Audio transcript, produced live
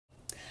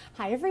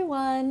Hi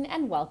everyone,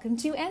 and welcome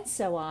to And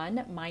So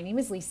On. My name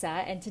is Lisa,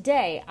 and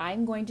today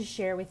I'm going to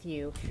share with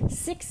you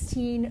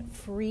 16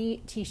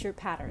 free t-shirt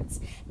patterns.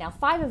 Now,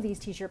 5 of these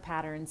t-shirt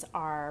patterns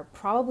are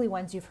probably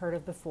ones you've heard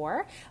of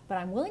before, but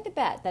I'm willing to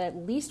bet that at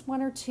least 1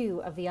 or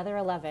 2 of the other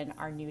 11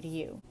 are new to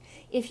you.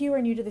 If you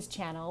are new to this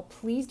channel,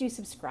 please do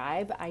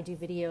subscribe. I do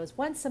videos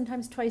once,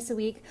 sometimes twice a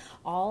week,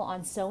 all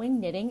on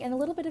sewing, knitting, and a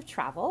little bit of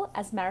travel.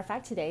 As a matter of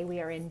fact, today we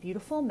are in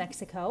beautiful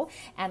Mexico,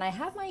 and I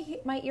have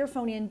my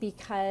earphone in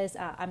because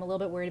I'm a little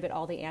bit worried about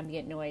all the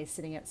ambient noise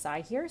sitting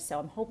outside here, so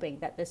I'm hoping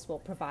that this will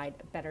provide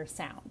better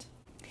sound.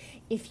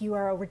 If you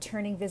are a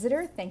returning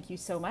visitor, thank you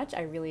so much.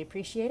 I really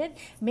appreciate it.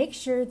 Make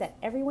sure that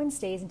everyone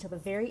stays until the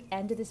very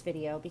end of this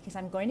video because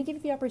I'm going to give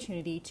you the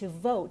opportunity to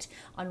vote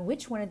on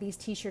which one of these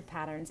t-shirt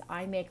patterns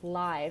I make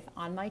live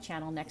on my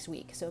channel next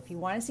week. So if you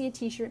want to see a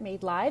t-shirt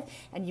made live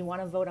and you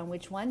want to vote on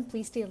which one,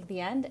 please stay till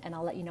the end and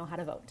I'll let you know how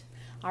to vote.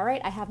 All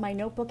right, I have my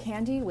notebook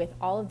handy with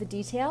all of the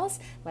details.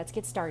 Let's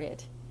get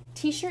started.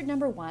 T-shirt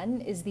number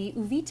 1 is the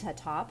Uvita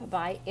top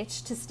by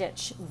Itch to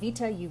Stitch.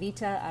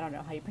 Uvita, I don't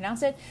know how you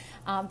pronounce it,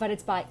 but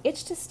it's by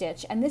Itch to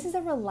Stitch, and this is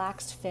a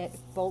relaxed fit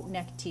boat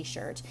neck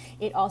t-shirt.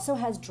 It also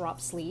has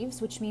drop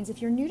sleeves, which means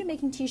if you're new to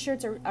making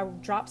t-shirts, a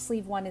drop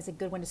sleeve one is a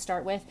good one to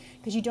start with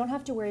because you don't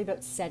have to worry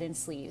about set-in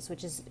sleeves,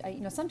 which is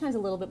sometimes a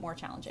little bit more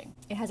challenging.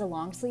 It has a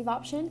long sleeve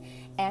option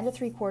and a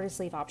 3/4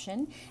 sleeve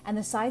option, and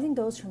the sizing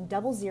goes from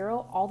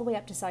 00 all the way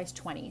up to size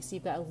 20, so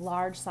you've got a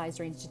large size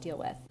range to deal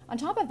with. On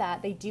top of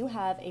that, they do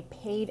have a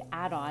paid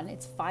add-on.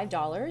 It's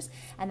 $5,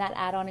 and that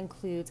add-on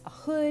includes a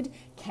hood,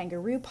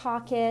 kangaroo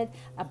pocket,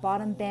 a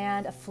bottom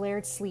band, a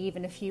flared sleeve,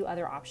 and a few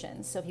other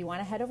options. So if you want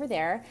to head over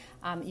there,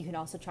 you can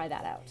also try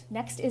that out.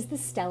 Next is the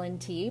Stellan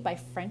tee by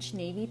French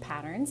Navy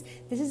Patterns.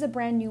 This is a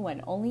brand new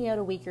one, only out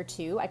a week or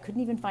two. I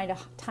couldn't even find a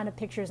ton of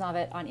pictures of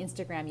it on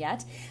Instagram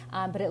yet,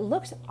 but it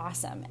looks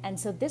awesome. And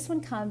so this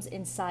one comes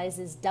in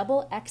sizes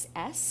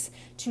XXS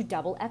to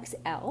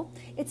XXL.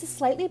 It's a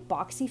slightly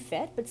boxy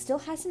fit, but still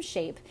has some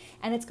shape,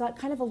 and it's got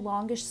kind of a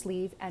longish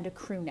sleeve and a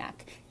crew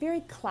neck. Very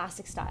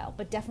classic style,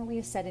 but definitely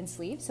a set-in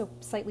sleeve, so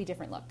slightly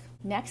different look.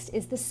 Next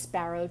is the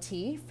Sparrow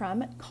tee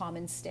from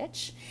Common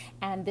Stitch,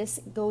 and this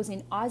goes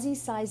in Aussie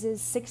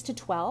sizes 6 to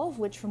 12,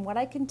 which from what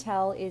I can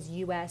tell is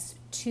US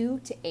 2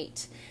 to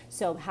 8.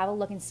 So have a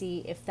look and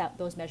see if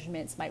those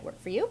measurements might work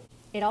for you.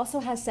 It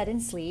also has set-in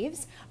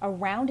sleeves, a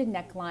rounded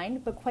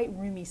neckline, but quite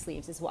roomy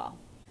sleeves as well.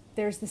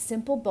 There's the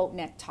simple boat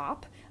neck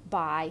top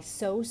by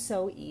So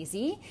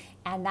Easy,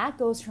 and that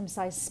goes from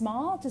size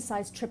small to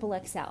size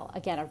XXL.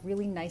 Again, a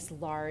really nice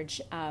large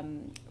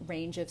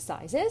range of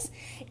sizes.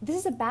 This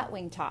is a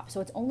batwing top, so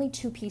it's only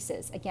 2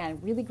 pieces. Again,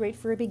 really great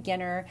for a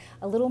beginner,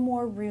 a little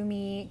more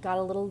roomy, got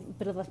a little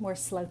bit of a more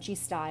slouchy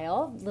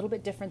style, a little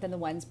bit different than the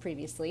ones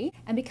previously.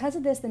 And because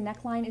of this, the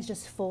neckline is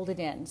just folded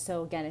in.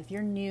 So again, if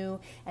you're new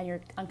and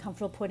you're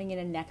uncomfortable putting in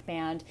a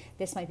neckband,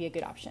 this might be a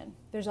good option.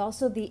 There's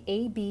also the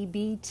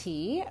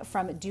ABBT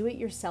from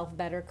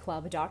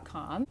doityourselfbetterclub.com.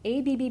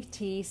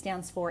 ABBT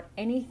stands for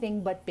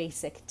Anything But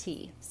Basic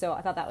Tee. So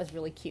I thought that was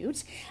really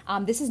cute.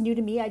 This is new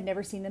to me. I'd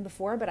never seen them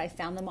before, but I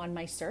found them on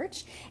my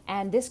search.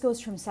 And this goes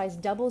from size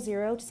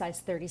 00 to size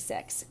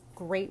 36.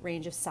 Great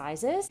range of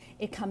sizes.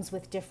 It comes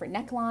with different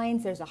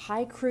necklines. There's a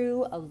high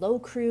crew, a low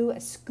crew, a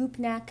scoop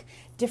neck,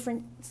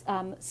 different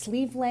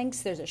sleeve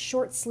lengths. There's a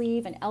short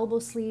sleeve, an elbow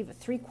sleeve, a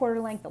 3/4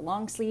 length, a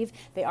long sleeve.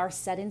 They are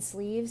set-in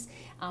sleeves,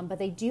 but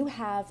they do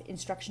have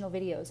instructional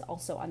videos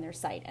also on their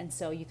site, and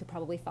so you could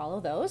probably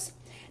follow those.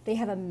 They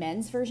have a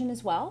men's version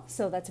as well,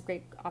 so that's a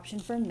great option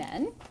for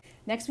men.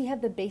 Next, we have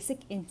the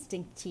Basic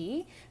Instinct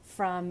tee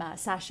from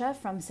Sasha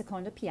from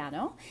Secondo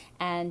Piano,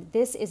 and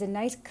this is a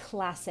nice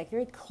classic,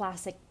 very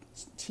classic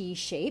tee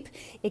shape.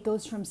 It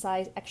goes from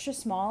size extra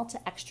small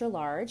to extra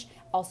large,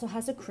 also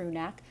has a crew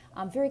neck,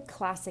 very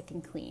classic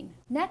and clean.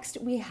 Next,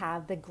 we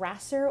have the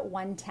Grasser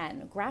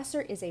 110.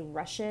 Grasser is a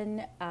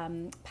Russian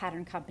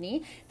pattern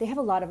company. They have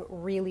a lot of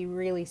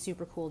really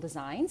super cool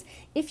designs.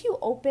 If you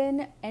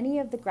open any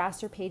of the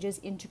Grasser pages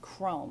into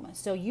Chrome,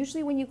 so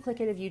usually when you click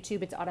out of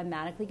YouTube, it's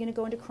automatically going to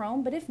go into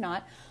Chrome, but if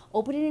not,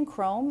 open it in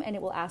Chrome and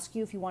it will ask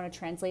you if you want to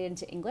translate it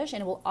into English,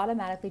 and it will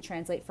automatically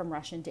translate from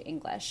Russian to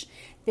English.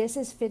 This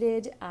is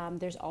fitted.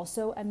 There's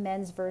also a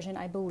men's version,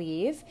 I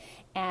believe,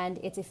 and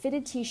it's a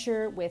fitted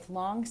t-shirt with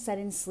long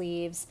set-in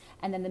sleeves,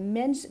 and then the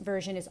men's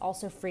version is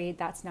also free.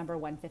 That's number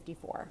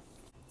 154.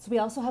 So we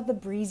also have the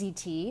Breezy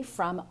tee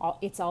from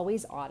It's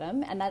Always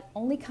Autumn, and that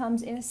only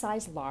comes in a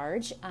size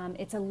large.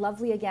 It's a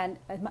lovely, again,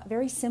 a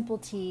very simple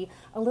tee,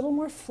 a little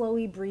more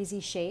flowy, breezy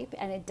shape,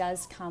 and it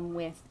does come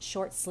with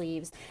short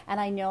sleeves.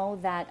 And I know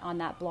that on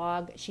that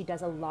blog, she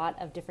does a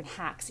lot of different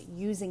hacks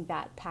using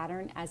that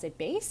pattern as a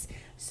base.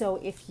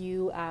 So if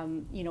you,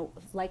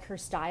 like her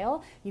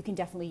style, you can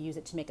definitely use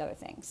it to make other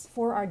things.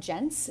 For our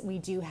gents, we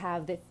do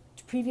have the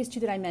previous 2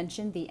 that I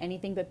mentioned, the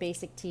Anything But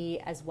Basic tee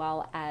as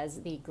well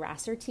as the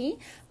Grasser tee,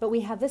 but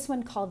we have this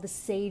one called the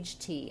Sage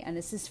tee, and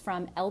this is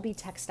from Elbe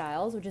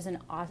Textiles, which is an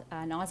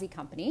Aussie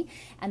company,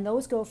 and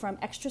those go from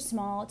extra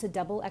small to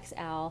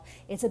XXL.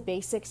 It's a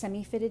basic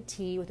semi-fitted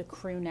tee with a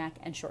crew neck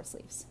and short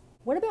sleeves.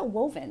 What about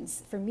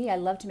wovens? For me, I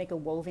love to make a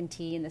woven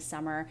tee in the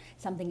summer,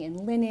 something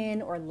in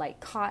linen or light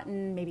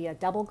cotton, maybe a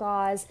double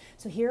gauze.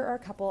 So here are a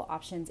couple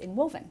options in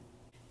woven.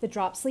 The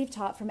drop sleeve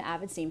top from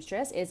Avid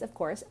Seamstress is, of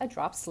course, a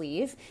drop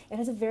sleeve. It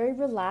has a very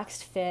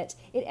relaxed fit.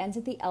 It ends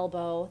at the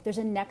elbow. There's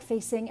a neck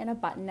facing and a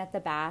button at the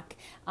back.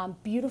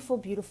 Beautiful,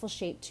 beautiful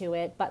shape to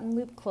it. Button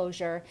loop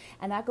closure.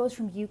 And that goes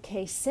from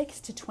UK 6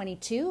 to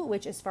 22,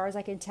 which as far as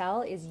I can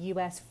tell is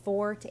US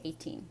 4 to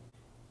 18.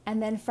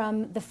 And then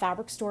from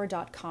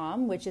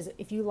thefabricstore.com, which is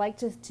if you like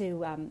to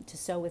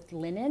sew with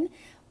linen,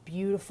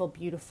 beautiful,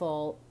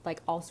 beautiful,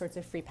 like all sorts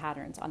of free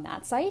patterns on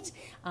that site.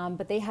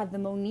 But they have the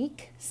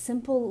Monique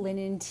Simple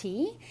Linen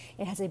Tee.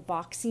 It has a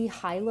boxy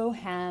high-low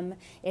hem.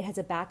 It has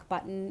a back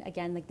button,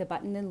 again, like the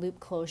button and loop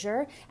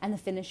closure, and the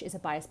finish is a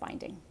bias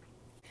binding.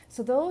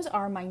 So those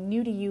are my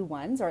new to you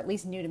ones, or at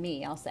least new to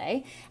me, I'll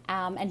say.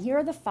 And here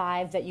are the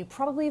 5 that you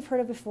probably have heard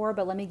of before,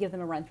 but let me give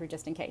them a run through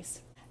just in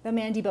case. The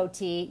Mandy bow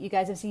tee, you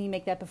guys have seen me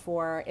make that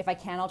before. If I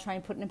can, I'll try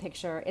and put in a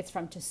picture. It's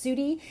from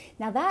Tessuti.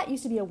 Now that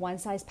used to be a one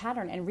size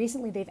pattern, and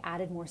recently they've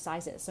added more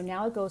sizes. So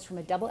now it goes from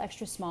a double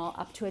extra small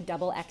up to a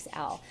double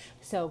XL.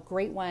 So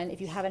great one.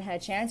 If you haven't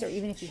had a chance, or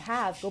even if you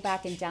have, go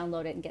back and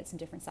download it and get some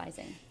different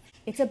sizing.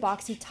 It's a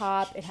boxy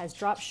top, it has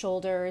drop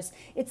shoulders,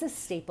 it's a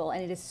staple,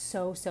 and it is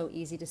so, so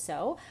easy to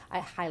sew.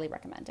 I highly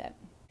recommend it.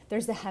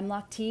 There's the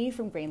Hemlock T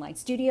from Grainline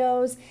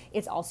Studios.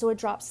 It's also a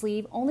drop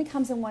sleeve, only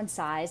comes in one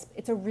size.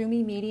 It's a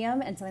roomy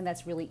medium and something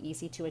that's really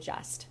easy to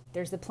adjust.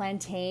 There's the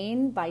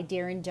Plantain by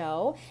Deer and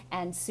Doe,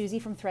 and Susie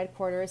from Thread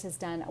Quarters has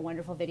done a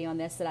wonderful video on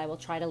this that I will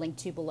try to link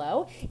to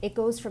below. It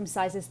goes from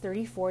sizes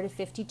 34 to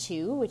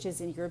 52, which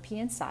is in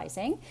European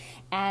sizing,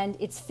 and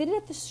it's fitted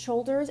at the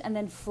shoulders and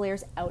then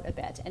flares out a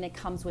bit, and it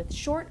comes with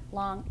short,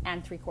 long,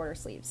 and 3/4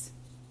 sleeves.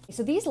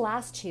 So these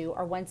last 2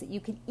 are ones that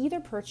you can either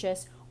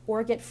purchase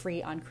or get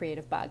free on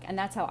Creative Bug. And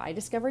that's how I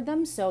discovered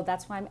them. So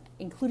that's why I'm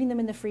including them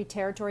in the free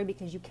territory,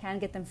 because you can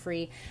get them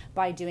free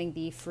by doing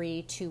the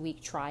free 2-week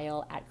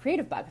trial at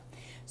Creative Bug.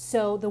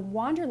 So the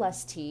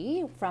Wanderlust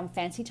tee from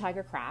Fancy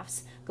Tiger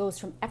Crafts goes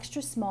from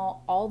extra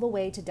small all the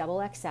way to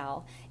double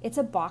XL. It's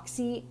a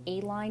boxy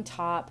A-line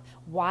top,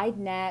 wide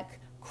neck,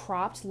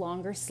 cropped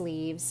longer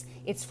sleeves.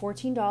 It's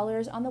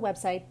 $14 on the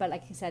website, but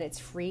like I said, it's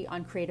free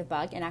on Creative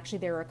Bug. And actually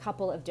there are a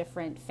couple of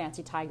different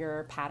Fancy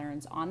Tiger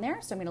patterns on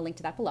there. So I'm going to link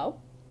to that below.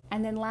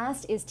 And then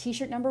last is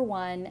t-shirt number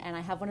 1, and I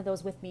have one of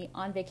those with me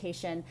on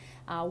vacation.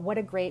 What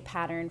a great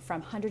pattern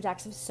from 100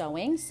 Acts of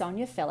Sewing,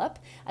 Sonya Phillip.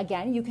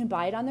 Again, you can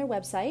buy it on their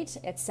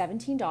website. It's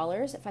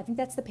 $17, if I think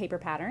that's the paper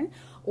pattern,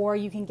 or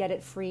you can get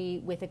it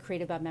free with a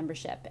Creative Bug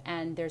membership.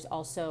 And there's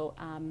also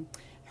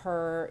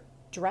her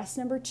dress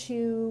number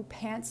 2,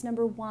 pants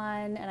number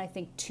 1, and I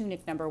think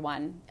tunic number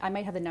 1. I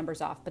might have the numbers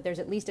off, but there's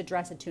at least a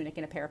dress, a tunic,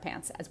 and a pair of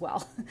pants as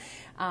well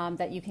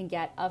that you can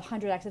get of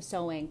 100 Acts of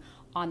Sewing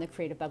on the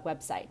Creative Bug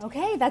website.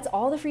 Okay, that's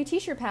all the free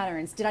t-shirt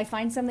patterns. Did I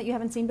find some that you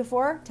haven't seen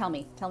before? Tell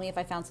me if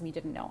I found some you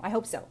didn't know. I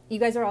hope so. You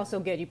guys are all so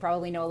good, you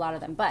probably know a lot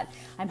of them, but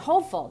I'm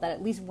hopeful that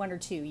at least 1 or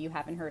 2 you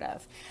haven't heard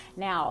of.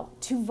 Now,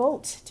 to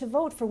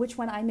vote for which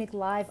one I make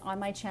live on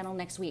my channel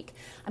next week.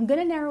 I'm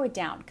gonna narrow it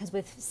down, because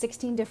with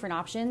 16 different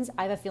options,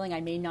 I have a feeling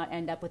I may not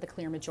end up with a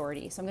clear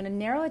majority. So I'm gonna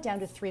narrow it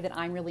down to 3 that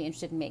I'm really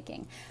interested in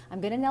making.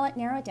 I'm gonna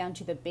narrow it down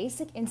to the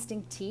Basic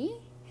Instinct tee,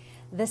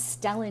 the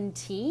Stellan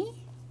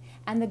tee,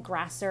 and the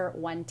Grasser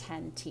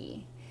 110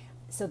 tee.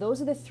 So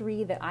those are the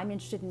 3 that I'm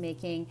interested in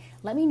making.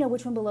 Let me know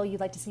which one below you'd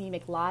like to see me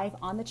make live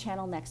on the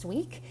channel next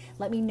week.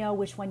 Let me know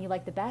which one you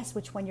like the best,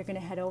 which one you're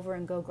gonna head over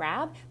and go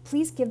grab.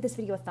 Please give this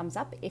video a thumbs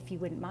up if you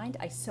wouldn't mind.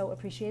 I so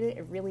appreciate it.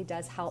 It really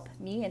does help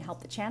me and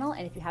help the channel.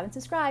 And if you haven't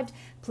subscribed,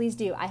 please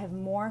do. I have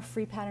more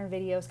free pattern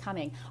videos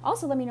coming.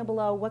 Also, let me know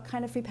below what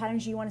kind of free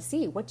patterns you wanna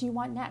see. What do you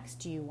want next?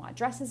 Do you want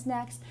dresses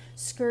next?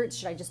 Skirts?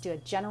 Should I just do a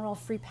general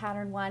free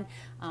pattern one?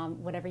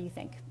 Whatever you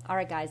think. All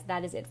right, guys,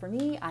 that is it for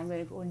me. I'm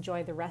going to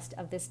enjoy the rest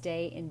of this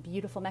day in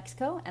beautiful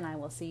Mexico, and I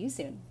will see you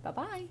soon.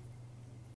 Bye-bye.